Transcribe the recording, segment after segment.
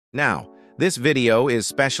Now, this video is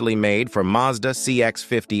specially made for Mazda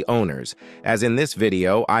CX-50 owners, as in this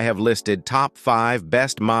video I have listed top 5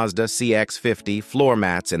 best Mazda CX-50 floor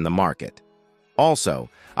mats in the market. Also,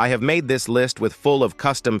 I have made this list with full of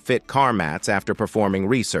custom-fit car mats after performing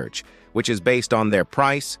research, which is based on their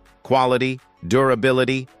price, quality,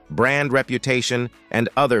 durability, brand reputation, and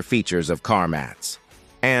other features of car mats.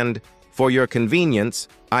 And, for your convenience,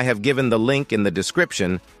 I have given the link in the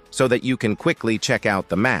description so that you can quickly check out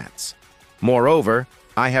the mats. Moreover,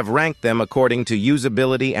 I have ranked them according to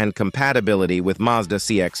usability and compatibility with Mazda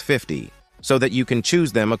CX-50, so that you can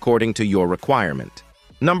choose them according to your requirement.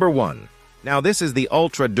 Number 1. Now this is the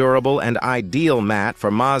ultra-durable and ideal mat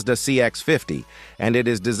for Mazda CX-50, and it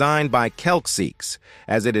is designed by CX-50,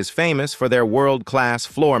 as it is famous for their world-class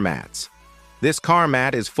floor mats. This car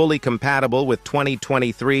mat is fully compatible with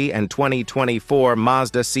 2023 and 2024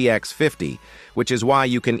 Mazda CX-50, which is why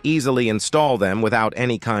you can easily install them without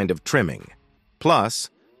any kind of trimming.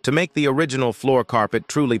 Plus, to make the original floor carpet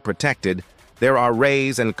truly protected, there are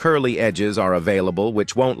raised and curly edges are available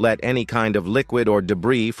which won't let any kind of liquid or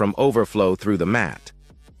debris from overflow through the mat.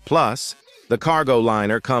 Plus, the cargo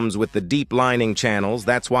liner comes with the deep lining channels,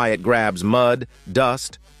 that's why it grabs mud,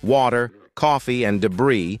 dust, water, coffee, and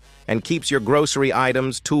debris, and keeps your grocery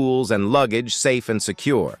items, tools, and luggage safe and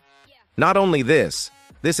secure. Not only this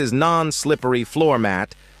is non-slippery floor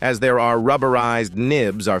mat, as there are rubberized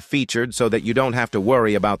nibs are featured so that you don't have to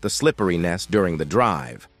worry about the slipperiness during the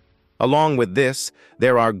drive. Along with this,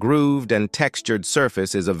 there are grooved and textured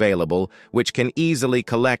surfaces available which can easily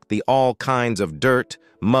collect the all kinds of dirt,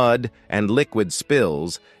 mud, and liquid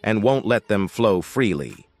spills and won't let them flow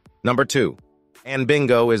freely. Number 2.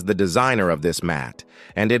 Bingo is the designer of this mat,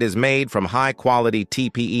 and it is made from high-quality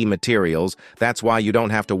TPE materials. That's why you don't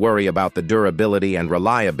have to worry about the durability and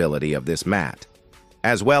reliability of this mat.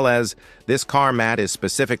 As well as, this car mat is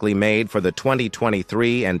specifically made for the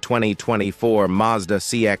 2023 and 2024 Mazda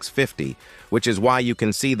CX-50, which is why you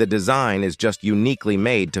can see the design is just uniquely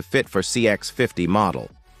made to fit for CX-50 model.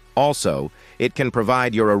 Also, it can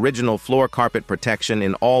provide your original floor carpet protection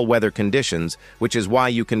in all weather conditions, which is why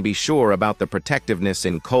you can be sure about the protectiveness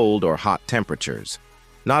in cold or hot temperatures.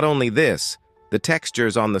 Not only this, the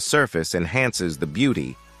textures on the surface enhances the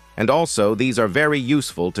beauty, and also these are very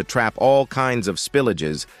useful to trap all kinds of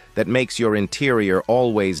spillages that makes your interior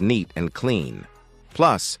always neat and clean.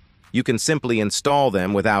 Plus, you can simply install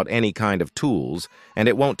them without any kind of tools, and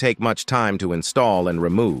it won't take much time to install and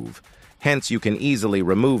remove. Hence, you can easily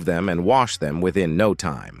remove them and wash them within no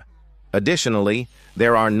time. Additionally,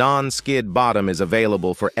 there are non-skid bottom is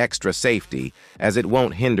available for extra safety, as it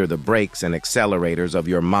won't hinder the brakes and accelerators of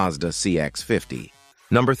your Mazda CX-50.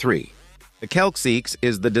 Number 3. The CX-50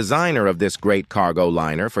 is the designer of this great cargo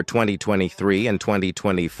liner for 2023 and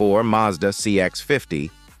 2024 Mazda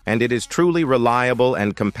CX-50, and it is truly reliable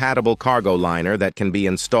and compatible cargo liner that can be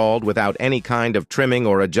installed without any kind of trimming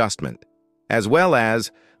or adjustment. As well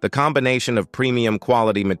as, the combination of premium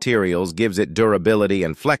quality materials gives it durability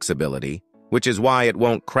and flexibility, which is why it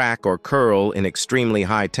won't crack or curl in extremely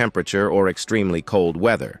high temperature or extremely cold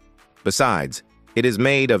weather. Besides, it is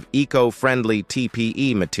made of eco-friendly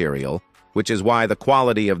TPE material, which is why the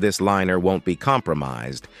quality of this liner won't be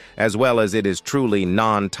compromised, as well as it is truly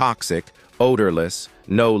non-toxic, odorless,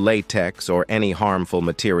 no latex or any harmful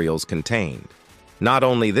materials contained. Not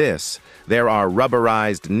only this, there are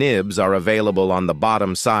rubberized nibs are available on the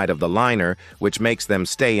bottom side of the liner, which makes them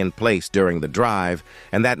stay in place during the drive,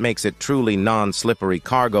 and that makes it truly non-slippery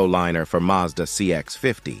cargo liner for Mazda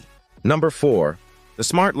CX-50. Number 4. The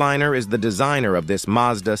Smart Liner is the designer of this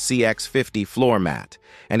Mazda CX-50 floor mat,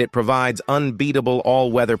 and it provides unbeatable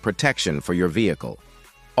all-weather protection for your vehicle.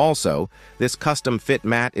 Also, this custom-fit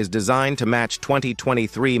mat is designed to match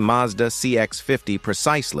 2023 Mazda CX-50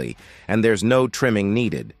 precisely, and there's no trimming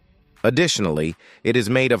needed. Additionally, it is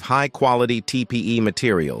made of high-quality TPE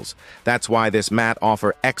materials. That's why this mat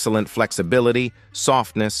offers excellent flexibility,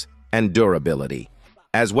 softness, and durability.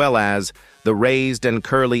 As well as, the raised and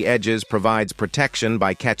curly edges provides protection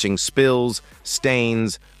by catching spills,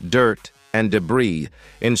 stains, dirt, and debris,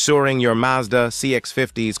 ensuring your Mazda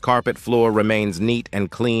CX-50's carpet floor remains neat and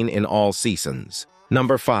clean in all seasons.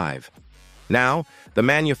 Number 5. Now, the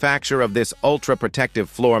manufacturer of this ultra-protective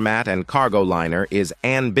floor mat and cargo liner is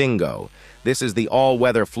Bingo. This is the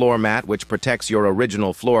all-weather floor mat which protects your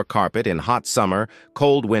original floor carpet in hot summer,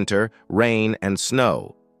 cold winter, rain, and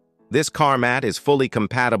snow. This car mat is fully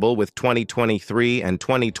compatible with 2023 and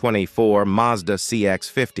 2024 Mazda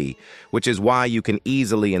CX-50, which is why you can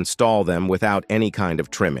easily install them without any kind of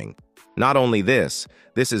trimming. Not only this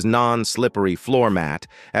is non-slippery floor mat,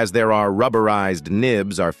 as there are rubberized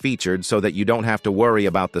nibs are featured so that you don't have to worry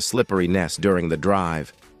about the slipperiness during the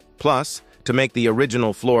drive. Plus, to make the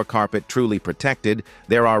original floor carpet truly protected,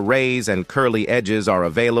 there are rays and curly edges are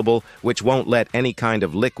available which won't let any kind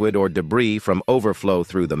of liquid or debris from overflow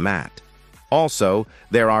through the mat. Also,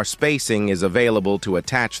 there are spacing is available to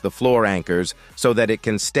attach the floor anchors so that it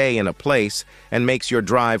can stay in a place and makes your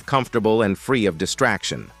drive comfortable and free of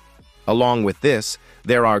distraction. Along with this,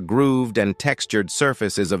 there are grooved and textured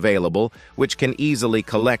surfaces available which can easily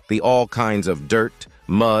collect all kinds of dirt,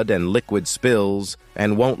 mud, and liquid spills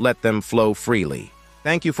and won't let them flow freely.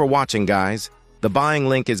 Thank you for watching, guys. The buying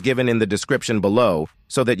link is given in the description below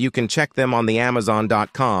so that you can check them on the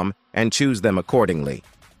Amazon.com and choose them accordingly.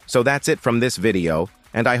 So that's it from this video,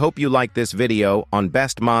 and I hope you like this video on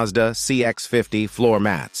Best Mazda CX-50 Floor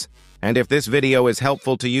Mats. And if this video is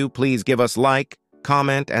helpful to you, please give us like,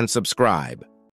 comment, and subscribe.